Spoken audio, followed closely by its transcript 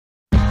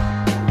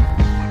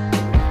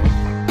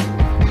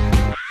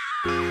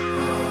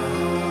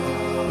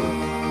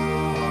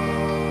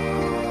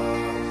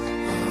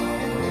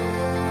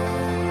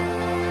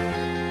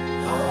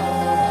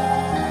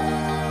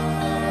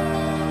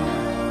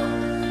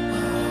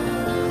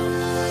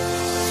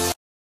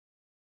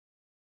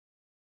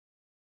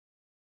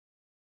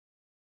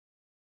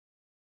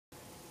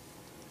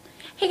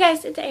Hey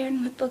guys, it's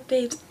Erin with Book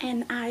Babes,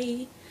 and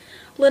I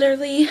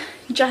literally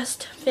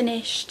just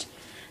finished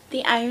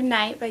The Iron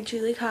Knight by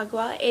Julie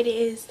Kagawa. It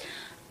is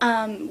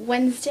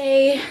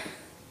Wednesday,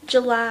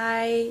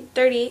 July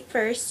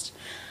 31st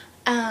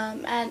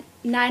at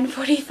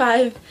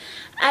 9:45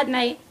 at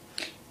night,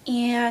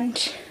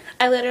 and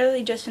I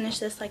literally just finished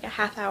this like a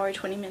half hour,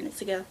 20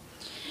 minutes ago,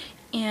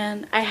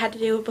 and I had to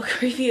do a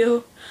book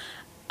review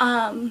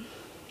on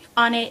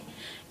it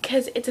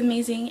because it's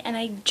amazing, and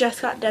I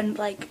just got done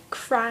like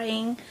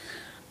crying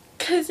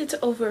because it's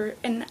over,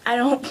 and I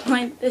don't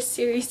want this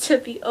series to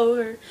be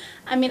over.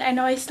 I mean, I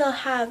know I still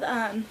have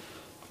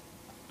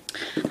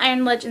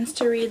Iron Legends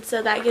to read,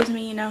 so that gives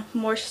me,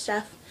 more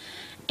stuff.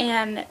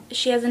 And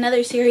she has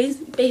another series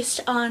based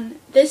on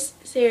this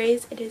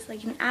series. It is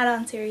like an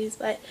add-on series,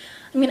 but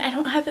I mean, I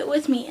don't have it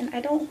with me, and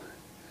I don't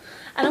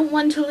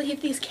want to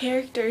leave these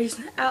characters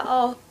at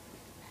all.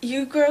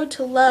 You grow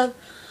to love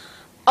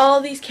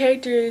all these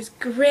characters: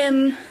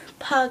 Grimm,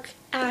 Puck,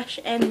 Ash,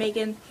 and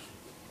Megan.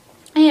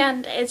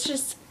 And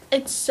it's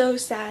so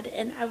sad,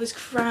 and I was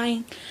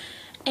crying,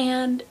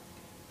 and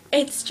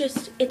it's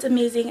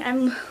amazing.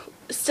 I'm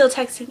still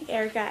texting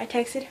Erica. I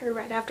texted her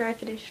right after I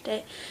finished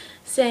it,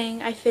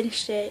 saying I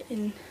finished it,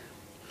 and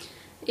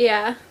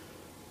yeah.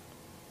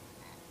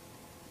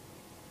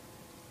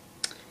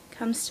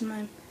 Comes to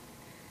mind.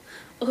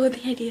 Oh,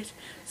 the ideas.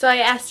 So I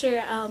asked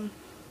her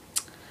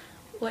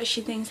what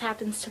she thinks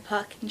happens to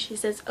Puck, and she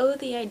says, "Oh,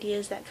 the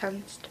ideas that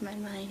comes to my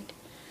mind."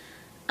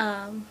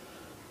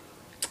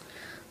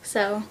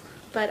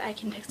 But I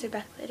can text her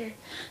back later.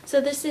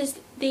 So this is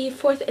the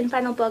fourth and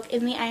final book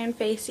in the Iron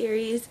Fey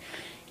series,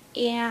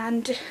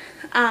 and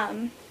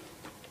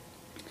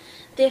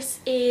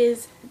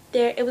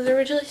it was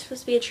originally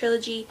supposed to be a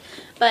trilogy,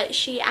 but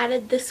she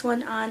added this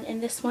one on,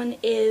 and this one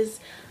is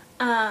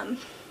of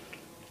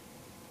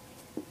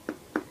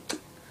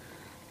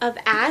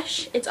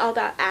Ash. It's all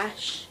about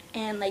Ash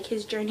and like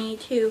his journey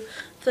to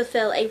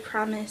fulfill a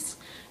promise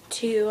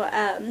to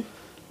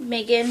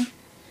Megan,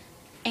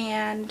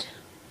 and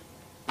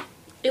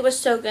it was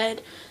so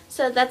good.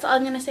 So that's all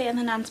I'm going to say on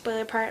the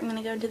non-spoiler part. I'm going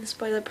to go into the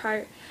spoiler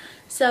part.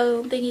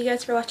 So thank you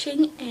guys for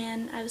watching,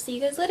 and I will see you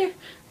guys later.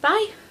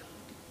 Bye!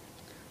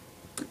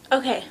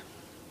 Okay,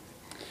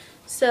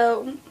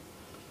 so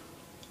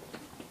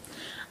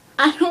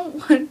I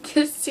don't want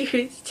this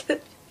series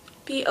to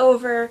be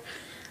over.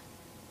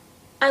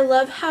 I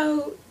love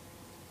how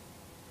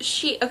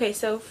okay,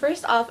 so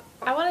first off,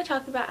 I want to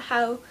talk about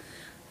how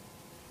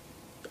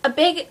a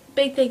big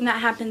thing that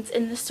happens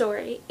in the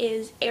story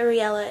is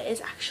Ariella is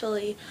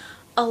actually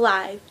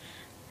alive,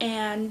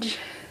 and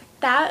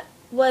that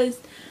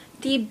was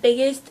the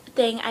biggest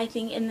thing I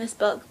think in this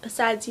book,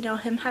 besides,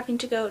 him having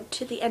to go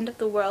to the end of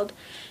the world.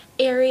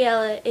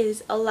 Ariella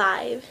is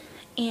alive,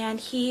 and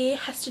he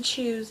has to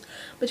choose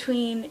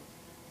between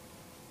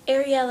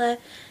Ariella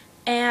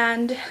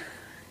and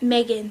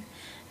Megan,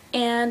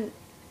 and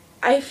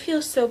I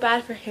feel so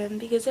bad for him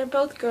because they're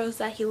both girls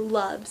that he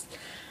loves,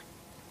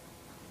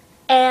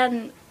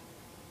 and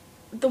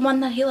the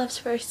one that he loves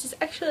first is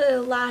actually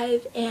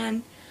alive,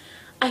 and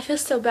I feel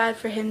so bad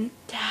for him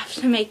to have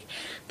to make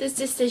this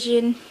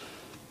decision.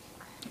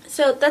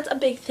 So that's a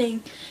big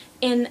thing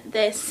in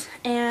this,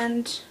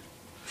 and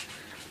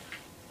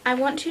I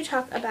want to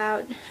talk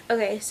about,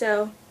 okay,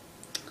 so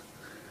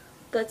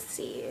let's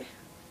see.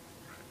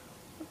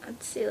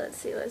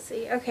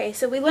 Okay,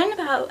 so we learned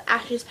about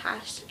Ash's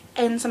past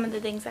and some of the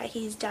things that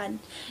he's done.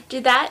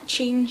 Did that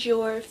change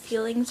your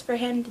feelings for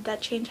him? Did that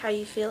change how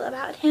you feel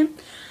about him?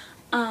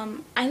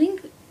 I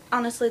think,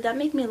 honestly, that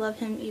made me love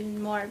him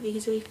even more,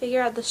 because we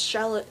figure out the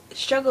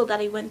struggle that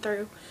he went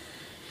through.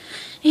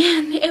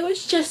 And it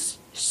was just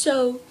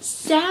so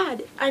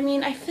sad. I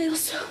mean, I feel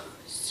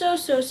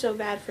so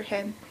bad for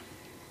him.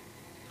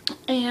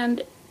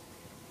 And,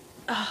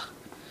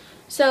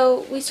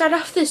 so we start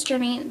off this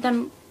journey,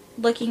 them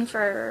looking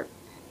for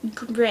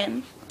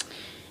Grimm,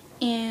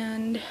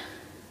 and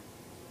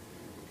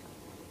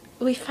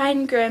we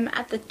find Grimm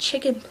at the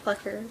chicken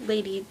plucker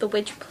lady, the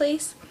witch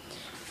place.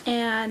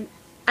 And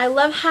I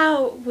love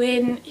how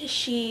when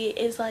she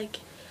is like,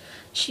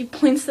 she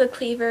points the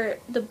cleaver,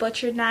 the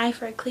butcher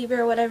knife or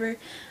cleaver or whatever,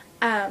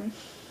 at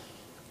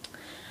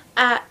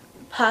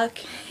Puck,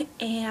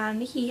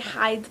 and he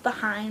hides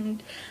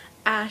behind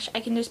Ash.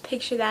 I can just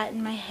picture that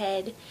in my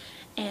head,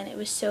 and it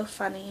was so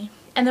funny.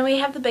 And then we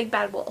have the big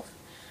bad wolf.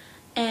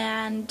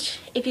 And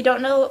if you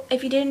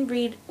didn't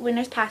read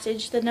Winter's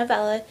Passage, the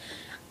novella,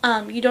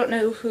 you don't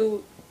know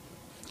who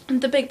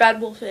the big bad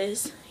wolf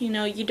is. You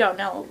don't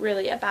know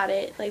really about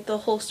it, like the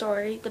whole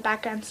story, the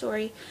background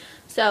story.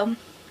 So,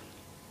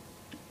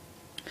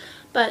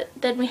 but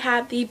then we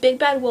have the big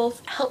bad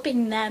wolf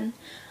helping them.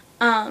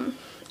 I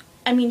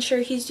mean, sure,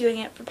 he's doing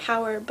it for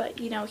power, but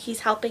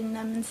he's helping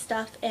them and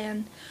stuff,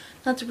 and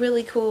that's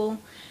really cool.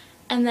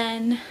 And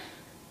then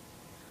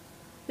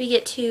we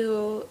get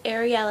to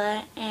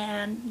Ariella,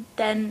 and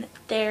then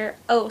their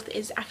oath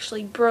is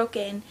actually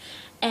broken,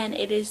 and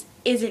it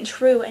isn't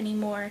true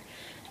anymore.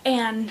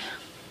 And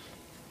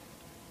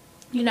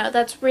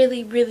that's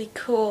really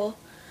cool.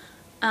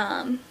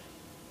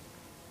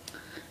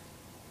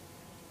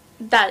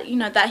 that, you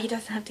know, that he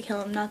doesn't have to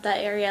kill him, not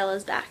that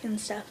Ariella's back and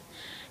stuff.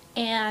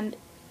 And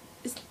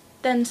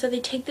then so they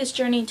take this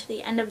journey to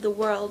the end of the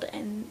world,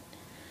 and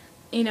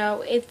you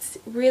know, it's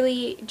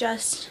really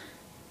just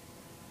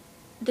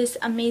this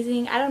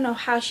amazing, I don't know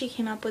how she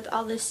came up with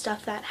all this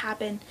stuff that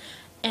happened,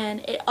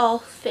 and it all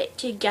fit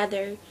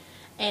together,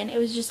 and it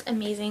was just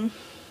amazing.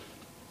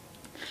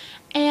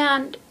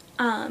 And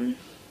I'd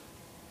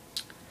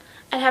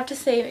have to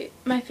say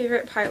my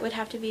favorite part would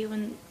have to be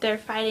when they're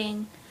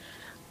fighting.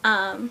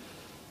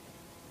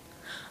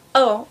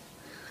 Oh,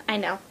 I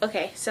know.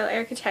 Okay, so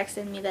Erica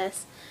texted me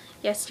this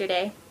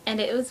yesterday, and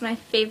it was my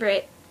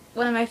favorite,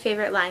 one of my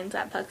favorite lines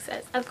that Puck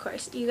says. Of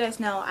course, you guys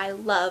know I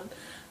love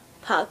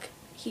Puck.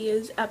 He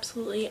is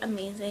absolutely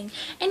amazing,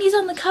 and he's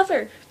on the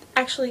cover.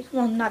 Actually,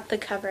 well, not the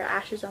cover.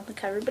 Ash is on the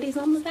cover, but he's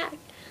on the back.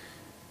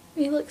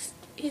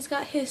 He's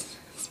got his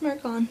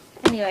smirk on.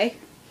 Anyway,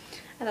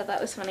 I thought that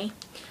was funny.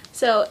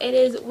 So it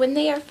is when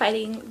they are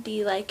fighting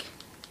the, like,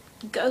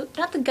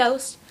 not the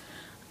ghost,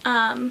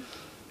 not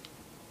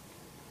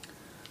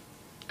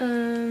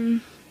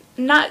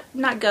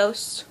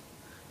ghost.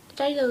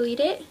 Did I delete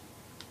it?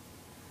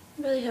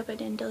 I really hope I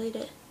didn't delete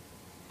it.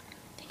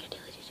 I think I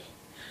deleted it.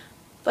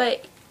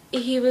 But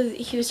he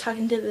was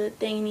talking to the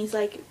thing, and he's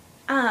like,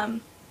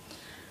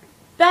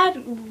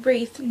 bad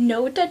wraith,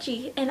 no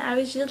touchy, and I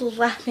was just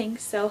laughing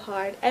so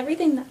hard.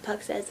 Everything that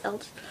Puck says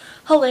is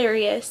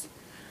hilarious.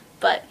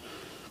 But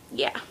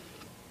yeah.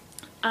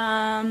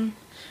 I'm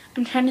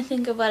trying to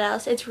think of what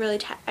else. It's really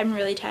I'm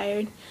really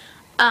tired.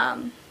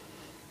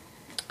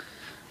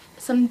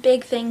 Some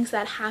big things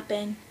that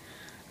happen.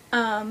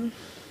 I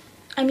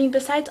mean,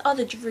 besides all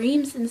the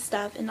dreams and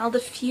stuff and all the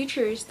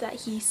futures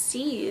that he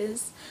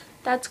sees,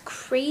 that's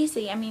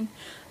crazy. I mean,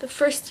 the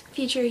first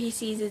future he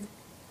sees is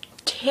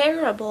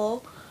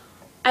terrible.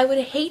 I would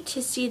hate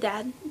to see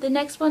that. The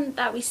next one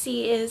that we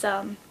see is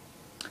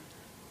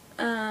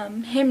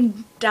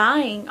him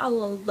dying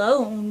all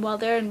alone while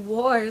they're in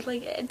war.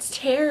 Like, it's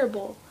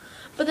terrible.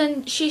 But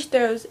then she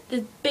throws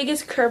the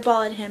biggest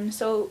curveball at him,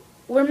 so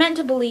we're meant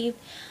to believe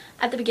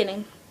at the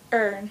beginning,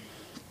 or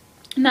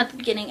not the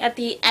beginning, at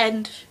the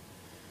end,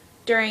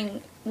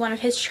 during one of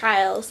his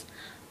trials,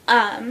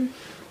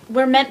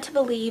 we're meant to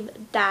believe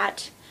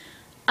that,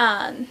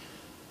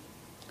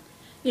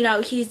 you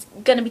know, he's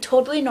gonna be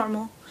totally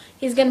normal.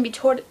 He's gonna be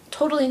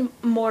totally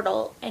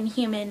mortal and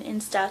human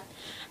and stuff.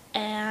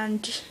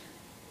 And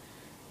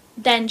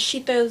then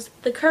she throws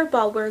the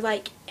curveball where,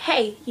 like,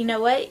 hey, you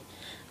know what?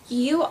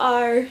 You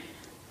are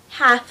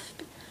half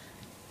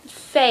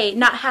Fey,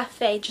 not half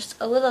Fey, just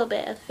a little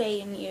bit of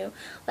Fey in you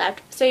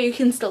left, so you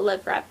can still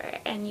live forever,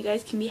 and you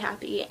guys can be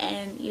happy,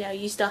 and, you know,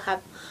 you still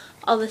have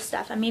all this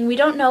stuff. I mean, we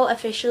don't know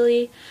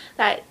officially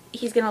that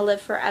he's gonna live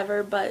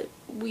forever, but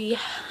we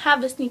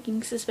have a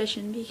sneaking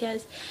suspicion,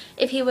 because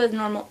if he was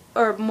normal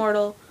or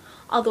mortal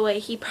all the way,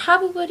 he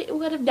probably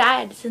would have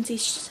died, since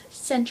he's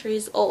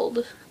centuries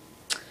old.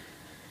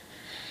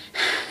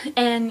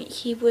 And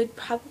he would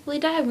probably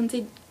die once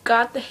he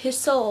got his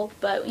soul.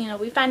 But, you know,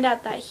 we find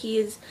out that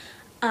he's,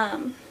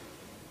 you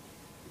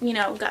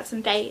know, got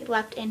some Fey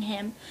left in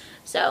him.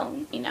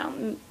 So, you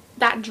know,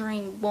 that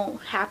dream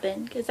won't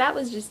happen, because that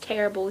was just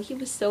terrible. He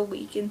was so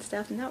weak and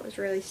stuff, and that was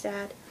really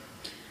sad.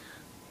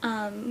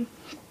 And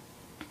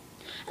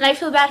I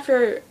feel bad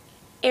for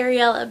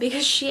Ariella,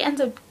 because she ends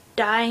up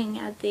dying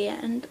at the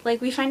end.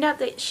 Like, we find out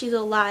that she's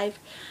alive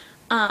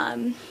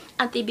at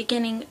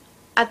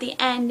the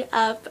end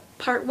of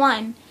part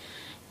 1,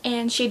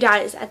 and she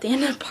dies at the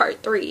end of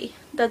part 3.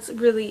 That's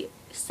really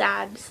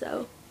sad.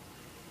 So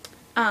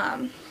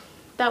I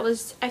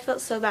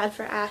felt so bad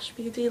for Ash,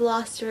 because he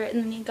lost her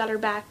and then he got her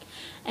back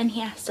and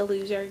he has to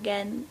lose her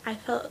again. I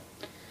felt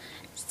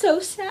so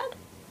sad.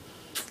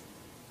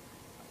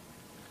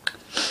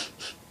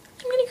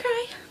 I'm gonna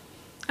cry.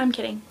 I'm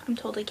kidding. I'm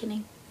totally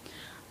kidding.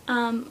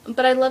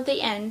 But I love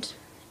the end,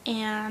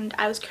 and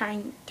I was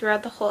crying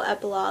throughout the whole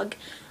epilogue.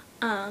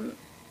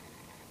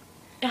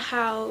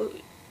 How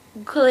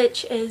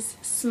Glitch is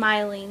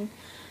smiling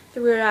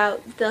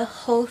throughout the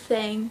whole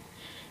thing,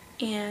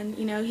 and,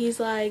 you know, he's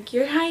like,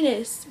 Your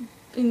Highness,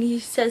 and he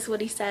says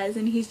what he says,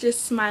 and he's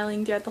just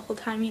smiling throughout the whole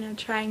time, you know,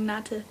 trying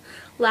not to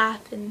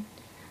laugh. And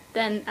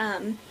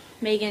then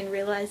Megan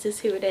realizes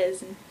who it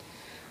is, and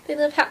they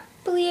live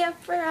happily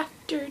ever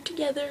after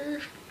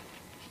together.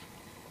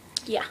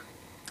 Yeah.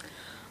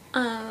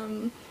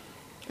 I'm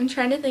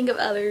trying to think of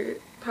other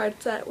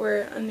parts that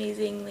were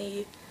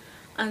amazingly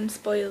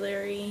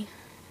unspoilery.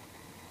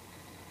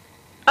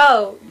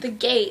 Oh, the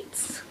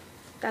gates.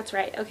 That's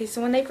right. Okay,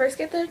 so when they first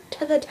get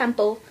to the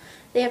temple,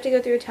 they have to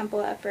go through a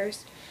temple at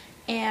first.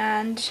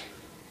 And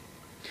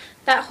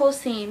that whole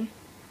scene,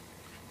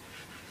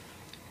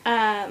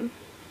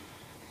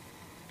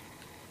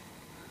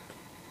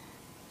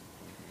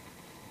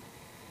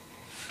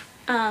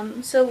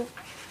 so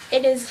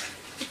it is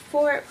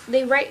before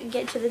they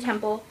get to the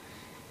temple,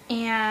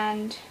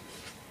 and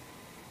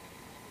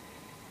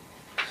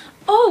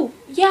oh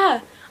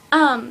yeah,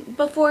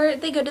 before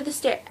they go to the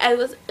stair,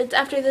 it's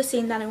after the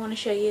scene that I want to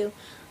show you,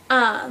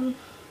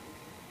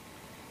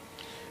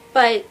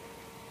 but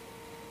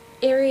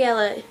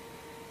Ariella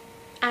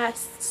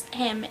asks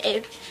him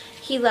if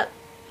he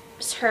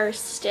loves her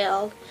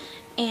still,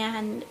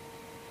 and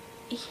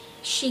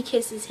she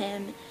kisses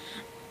him,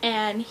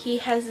 and he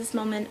has this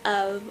moment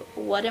of,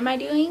 what am I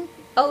doing?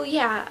 Oh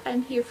yeah,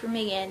 I'm here for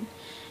Megan.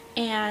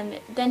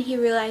 And then he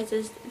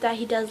realizes that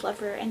he does love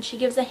her, and she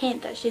gives a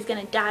hint that she's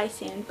gonna die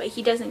soon, but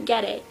he doesn't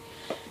get it.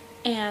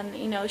 And,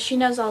 you know, she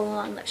knows all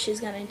along that she's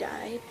gonna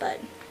die, but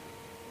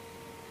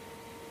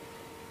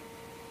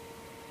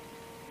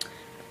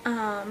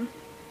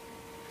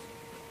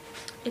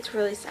it's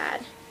really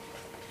sad.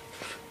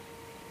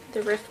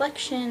 The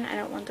reflection, I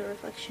don't want the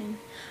reflection.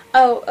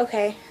 Oh,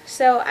 okay.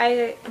 So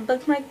I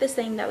bookmarked this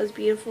thing that was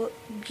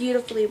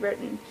beautifully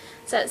written.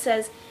 So it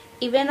says,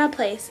 even a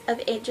place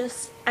of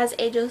ageless as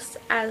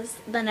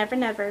the Never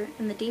Never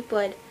in the deep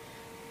wood,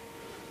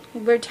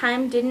 where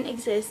time didn't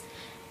exist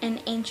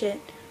and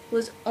ancient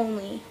was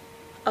only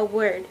a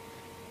word,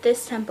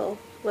 this temple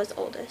was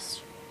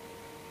oldest.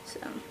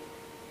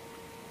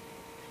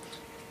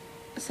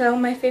 So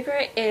my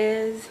favorite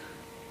is,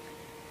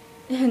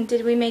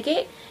 did we make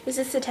it? Is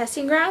this the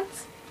testing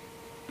grounds?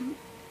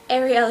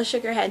 Ariella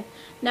shook her head.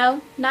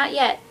 No, not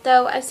yet,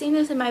 though I've seen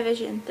this in my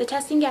vision. The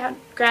testing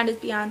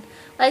ground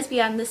lies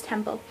beyond this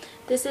temple.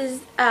 This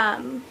is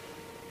the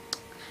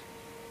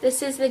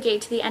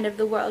gate to the end of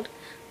the world.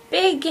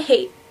 Big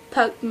gate,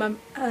 Puck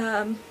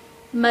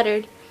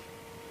muttered.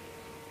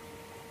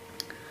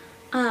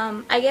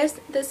 I guess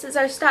this is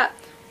our stop.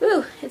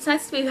 Whew, it's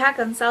nice to be back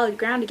on solid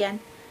ground again.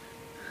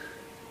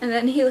 And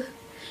then he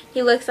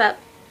looks up,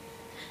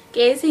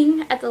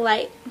 gazing at the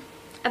light,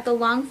 at the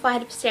long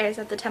flight of stairs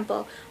at the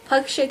temple.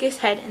 Puck shook his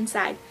head and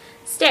sighed.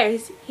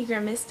 Stairs, he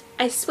grimaced.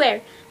 I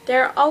swear,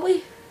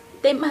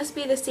 they must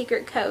be the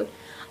secret code.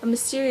 A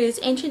mysterious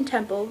ancient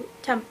temple.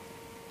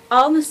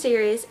 All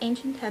mysterious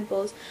ancient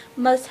temples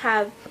must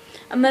have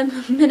a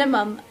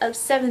minimum of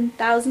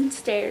 7,000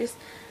 stairs,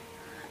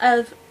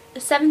 of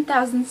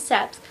 7,000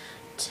 steps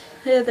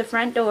to the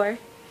front door.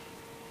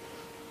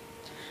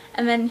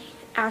 And then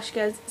Ash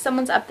goes,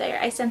 someone's up there.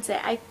 I sense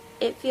it.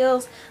 It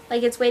feels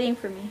like it's waiting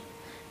for me.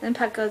 And then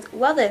Puck goes,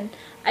 well then,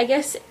 I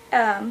guess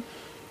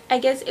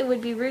it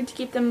would be rude to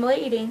keep them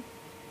waiting.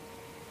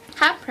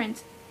 Ha,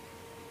 Prince.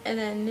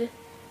 And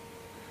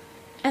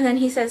then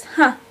he says,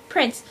 huh,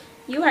 Prince,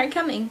 you aren't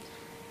coming.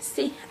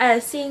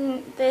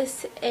 Seeing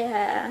this,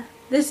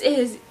 this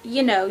is,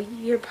 you know,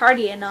 your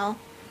party and all.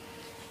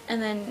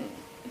 And then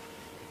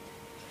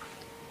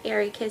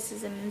Ari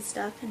kisses him and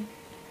stuff, and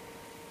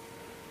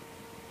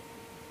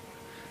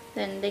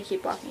then they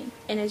keep walking,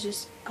 and it's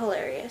just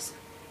hilarious.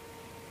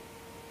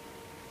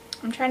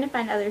 I'm trying to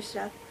find other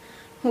stuff.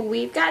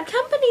 We've got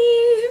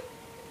company!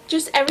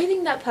 Just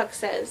everything that Puck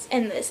says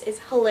in this is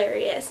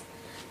hilarious.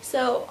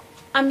 So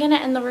I'm gonna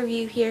end the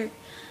review here.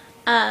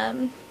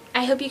 I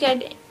hope you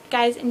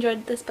guys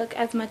enjoyed this book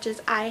as much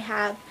as I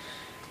have,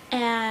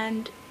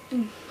 and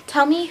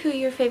tell me who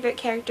your favorite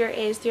character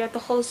is throughout the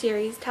whole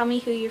series. Tell me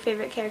who your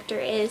favorite character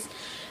is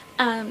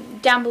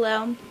down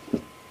below,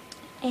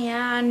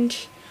 and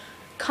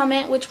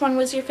comment which one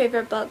was your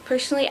favorite book.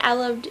 Personally, I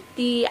loved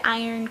the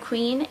Iron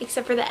Queen,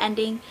 except for the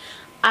ending.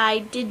 I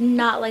did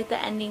not like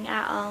the ending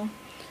at all.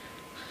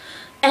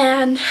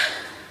 And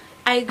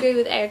I agree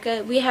with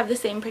Erica. We have the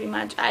same pretty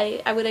much.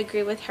 I would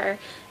agree with her.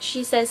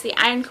 She says the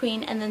Iron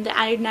Queen and then the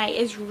Iron Knight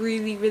is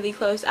really, really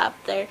close up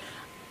there.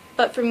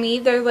 But for me,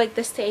 they're like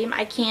the same.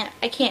 I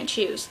can't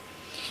choose.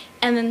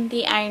 And then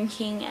the Iron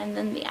King and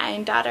then the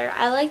Iron Daughter.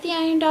 I like the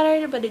Iron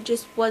Daughter, but it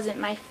just wasn't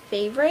my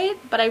favorite.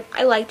 But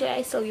I liked it.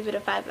 I still give it a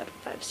 5 out of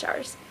 5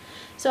 stars.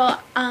 So,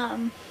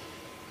 I've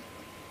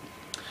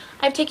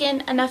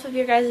taken enough of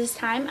your guys'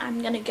 time.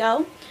 I'm gonna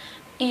go.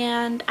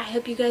 And I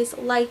hope you guys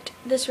liked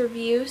this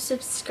review.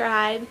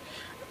 Subscribe,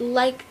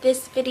 like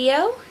this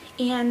video,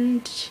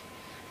 and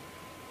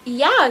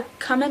yeah,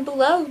 comment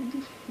below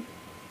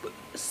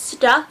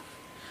stuff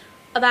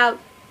about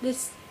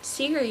this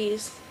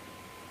series.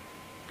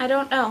 I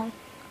don't know.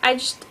 I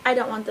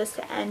don't want this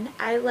to end.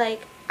 I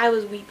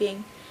was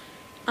weeping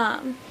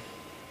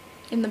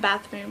in the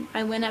bathroom.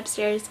 I went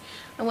upstairs,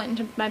 I went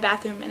into my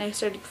bathroom, and I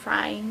started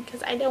crying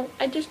because I don't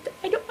want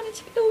it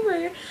to be over,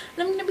 and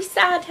I'm gonna be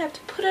sad to have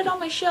to put it on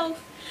my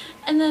shelf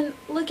and then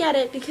look at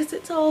it because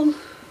it's all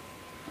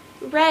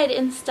red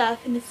and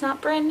stuff, and it's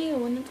not brand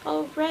new, and it's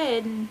all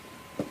red, and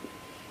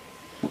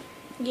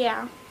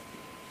yeah.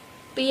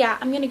 But yeah,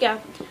 I'm gonna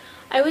go.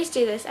 I always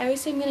do this. I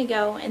always say I'm gonna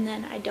go, and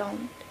then I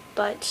don't.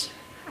 But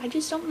I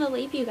just don't want to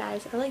leave you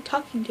guys. I like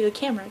talking to a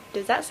camera.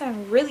 Does that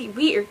sound really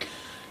weird?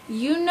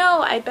 You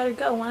know I better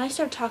go when I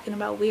start talking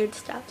about weird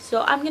stuff.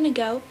 So I'm gonna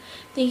go.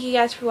 Thank you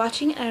guys for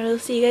watching, and I will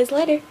see you guys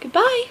later.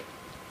 Goodbye!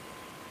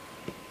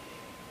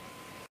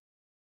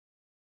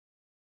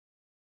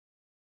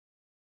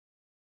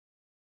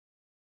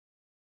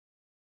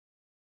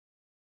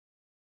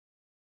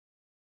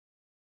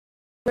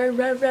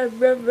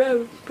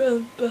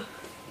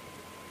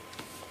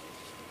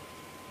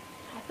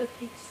 Half a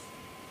face.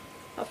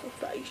 Half a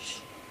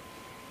face.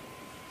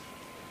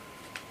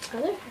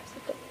 Other half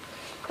of it.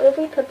 What if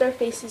we put their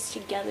faces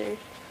together?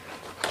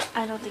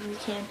 I don't think we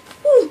can.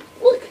 Woo!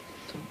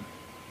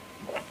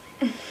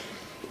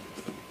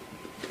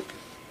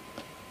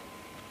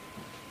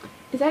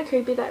 Is that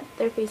creepy that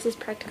their faces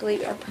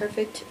practically are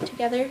perfect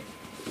together?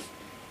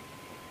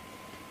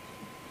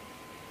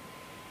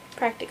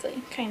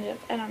 Practically, kind of.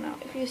 I don't know.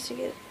 If you used to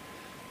get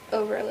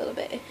over a little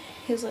bit,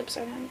 his lips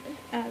are not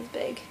as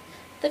big.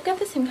 They've got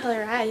the same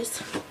color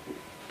eyes.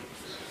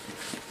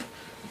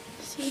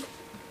 See?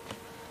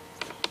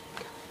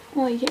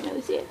 Well, you can't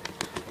really see it.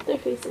 Their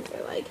faces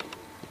are like,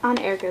 on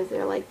Erica's,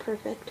 they're like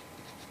perfect.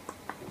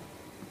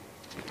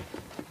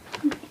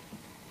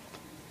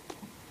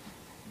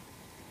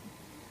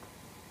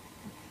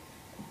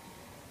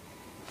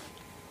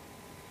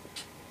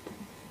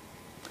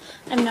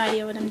 I have no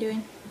idea what I'm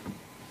doing.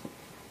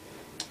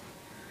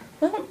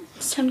 Well,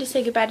 it's time to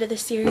say goodbye to the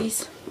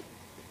series.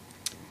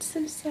 It's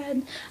so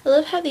sad. I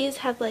love how these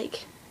have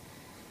like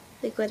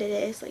what it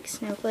is, like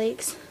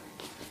snowflakes.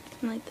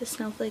 And like the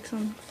snowflakes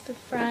on the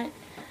front.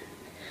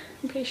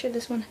 I'm pretty sure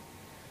this one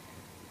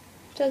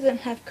doesn't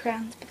have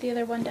crowns, but the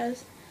other one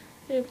does.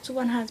 This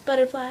one has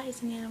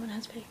butterflies and the other one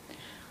has pig.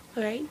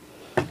 Alright.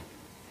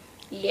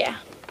 Yeah.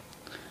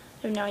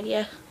 I have no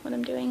idea what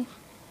I'm doing.